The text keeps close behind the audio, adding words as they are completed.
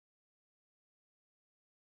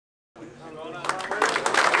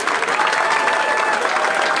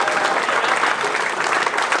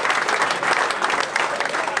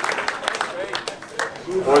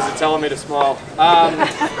telling me to smile.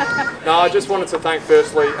 No, I just wanted to thank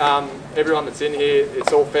firstly everyone that's in here.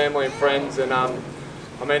 It's all family and friends, and I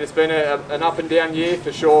mean, it's been an up and down year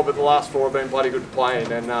for sure, but the last 4 have been bloody good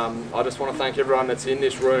playing, and I just want to thank everyone that's in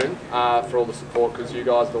this room for all the support, because you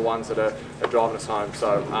guys are the ones that are driving us home.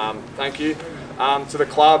 So thank you. To the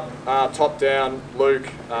club, top down, Luke,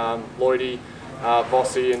 Lloydie,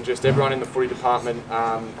 Vossi, and just everyone in the footy department.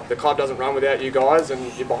 The club doesn't run without you guys,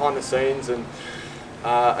 and you're behind the scenes, and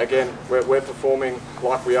again, we're performing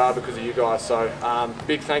like we are because of you guys. So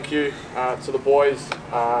big thank you to the boys.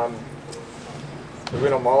 We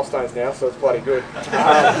win on milestones now, so it's bloody good.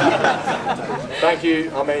 Thank you.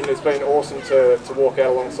 I mean, it's been awesome to walk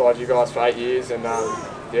out alongside you guys for 8 years, and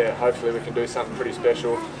yeah, hopefully we can do something pretty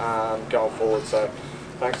special going forward. So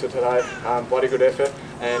thanks for today. Bloody good effort.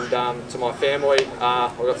 And to my family,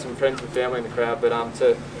 I've got some friends and family in the crowd, but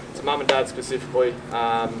to mum and dad specifically,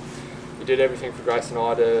 you did everything for Grace and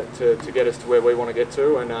I to get us to where we want to get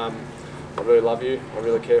to, and I really love you, I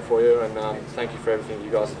really care for you, and thank you for everything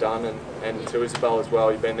you guys have done, and to Isabel as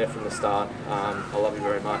well. You've been there from the start. I love you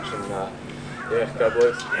very much, and yeah, go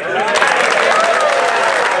Blues.